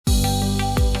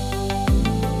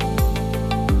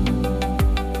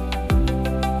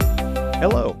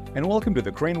Hello, and welcome to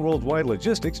the Crane Worldwide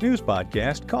Logistics News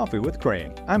Podcast, Coffee with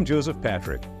Crane. I'm Joseph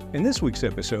Patrick. In this week's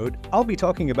episode, I'll be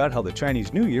talking about how the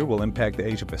Chinese New Year will impact the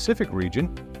Asia-Pacific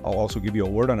region. I'll also give you a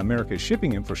word on America's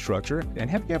shipping infrastructure, and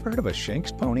have you ever heard of a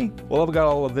Shanks pony? Well, I've got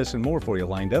all of this and more for you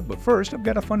lined up, but first, I've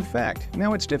got a fun fact.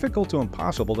 Now, it's difficult to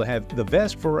impossible to have the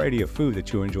vast variety of food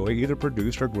that you enjoy either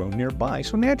produced or grown nearby,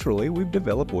 so naturally, we've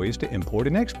developed ways to import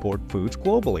and export foods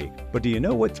globally. But do you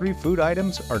know what 3 food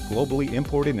items are globally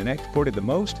imported and exported the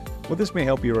most? Well, this may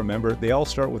help you remember. They all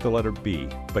start with the letter B: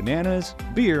 bananas,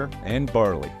 beer, and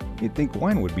barley. You'd think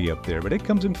wine would be up there, but it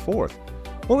comes in 4th.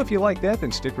 Well, if you like that,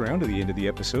 then stick around to the end of the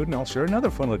episode and I'll share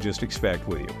another fun logistics fact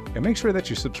with you. And make sure that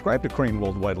you subscribe to Crane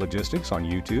Worldwide Logistics on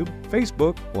YouTube,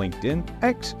 Facebook, LinkedIn,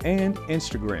 X, and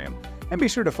Instagram. And be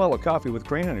sure to follow Coffee with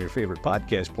Crane on your favorite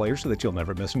podcast player so that you'll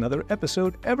never miss another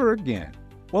episode ever again.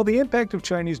 Well, the impact of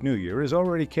Chinese New Year is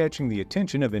already catching the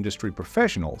attention of industry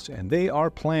professionals, and they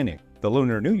are planning. The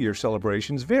Lunar New Year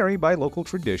celebrations vary by local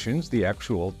traditions, the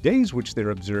actual days which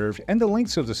they're observed, and the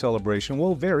lengths of the celebration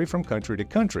will vary from country to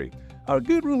country. A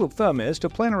good rule of thumb is to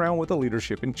plan around what the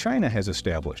leadership in China has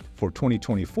established. For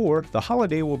 2024, the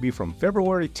holiday will be from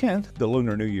February 10th, the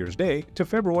Lunar New Year's Day, to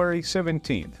February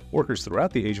 17th. Workers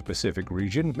throughout the Asia-Pacific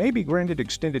region may be granted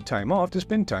extended time off to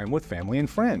spend time with family and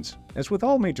friends. As with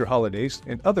all major holidays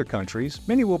in other countries,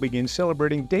 many will begin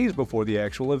celebrating days before the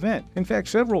actual event. In fact,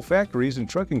 several factories and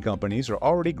trucking companies are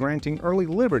already granting early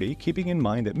liberty, keeping in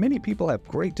mind that many people have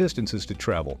great distances to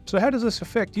travel. So how does this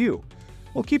affect you?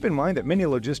 Well, keep in mind that many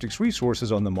logistics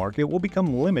resources on the market will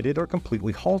become limited or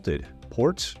completely halted.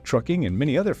 Ports, trucking, and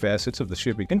many other facets of the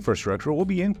shipping infrastructure will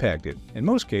be impacted. In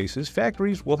most cases,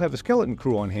 factories will have a skeleton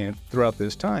crew on hand throughout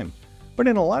this time. But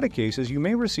in a lot of cases, you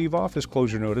may receive office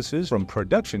closure notices from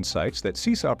production sites that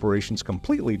cease operations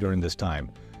completely during this time.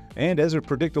 And as a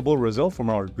predictable result from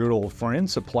our good old friend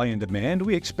supply and demand,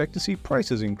 we expect to see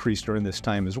prices increase during this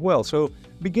time as well. So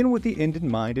begin with the end in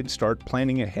mind and start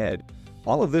planning ahead.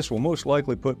 All of this will most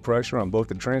likely put pressure on both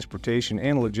the transportation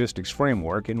and logistics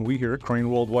framework, and we here at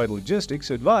Crane Worldwide Logistics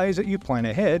advise that you plan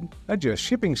ahead, adjust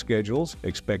shipping schedules,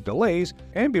 expect delays,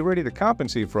 and be ready to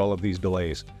compensate for all of these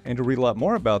delays. And to read a lot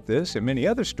more about this and many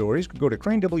other stories, go to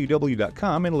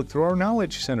craneww.com and look through our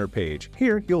Knowledge Center page.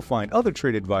 Here, you'll find other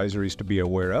trade advisories to be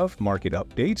aware of, market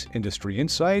updates, industry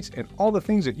insights, and all the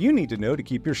things that you need to know to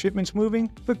keep your shipments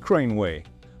moving the Crane way.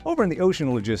 Over in the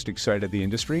ocean logistics side of the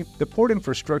industry, the Port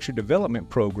Infrastructure Development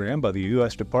Program by the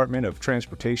U.S. Department of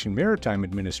Transportation Maritime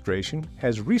Administration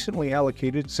has recently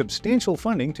allocated substantial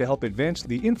funding to help advance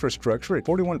the infrastructure at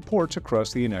 41 ports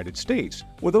across the United States.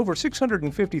 With over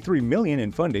 $653 million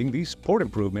in funding, these port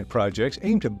improvement projects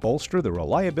aim to bolster the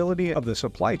reliability of the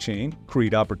supply chain,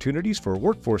 create opportunities for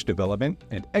workforce development,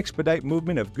 and expedite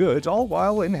movement of goods, all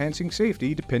while enhancing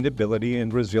safety, dependability,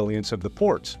 and resilience of the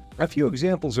ports. A few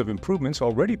examples of improvements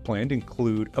already planned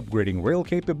include upgrading rail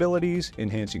capabilities,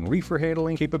 enhancing reefer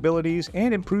handling capabilities,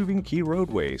 and improving key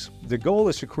roadways. The goal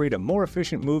is to create a more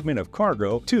efficient movement of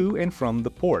cargo to and from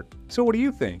the port. So what do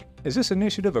you think? Is this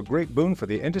initiative a great boon for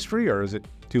the industry, or is it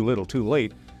too little too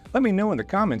late? Let me know in the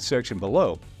comments section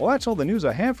below. Well, that's all the news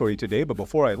I have for you today, but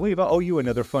before I leave, I owe you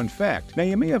another fun fact. Now,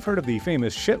 you may have heard of the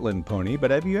famous Shetland pony,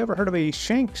 but have you ever heard of a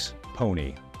Shanks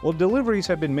pony? Well, deliveries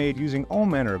have been made using all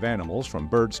manner of animals, from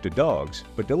birds to dogs,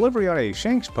 but delivery on a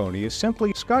Shanks pony is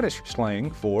simply Scottish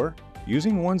slang for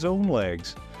using one's own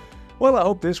legs. Well, I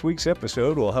hope this week's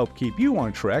episode will help keep you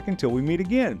on track until we meet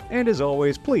again. And as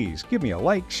always, please give me a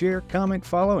like, share, comment,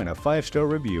 follow, and a 5-star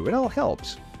review. It all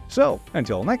helps. So,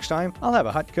 until next time, I'll have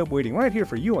a hot cup waiting right here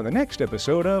for you on the next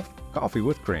episode of Coffee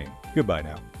with Crane. Goodbye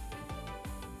now.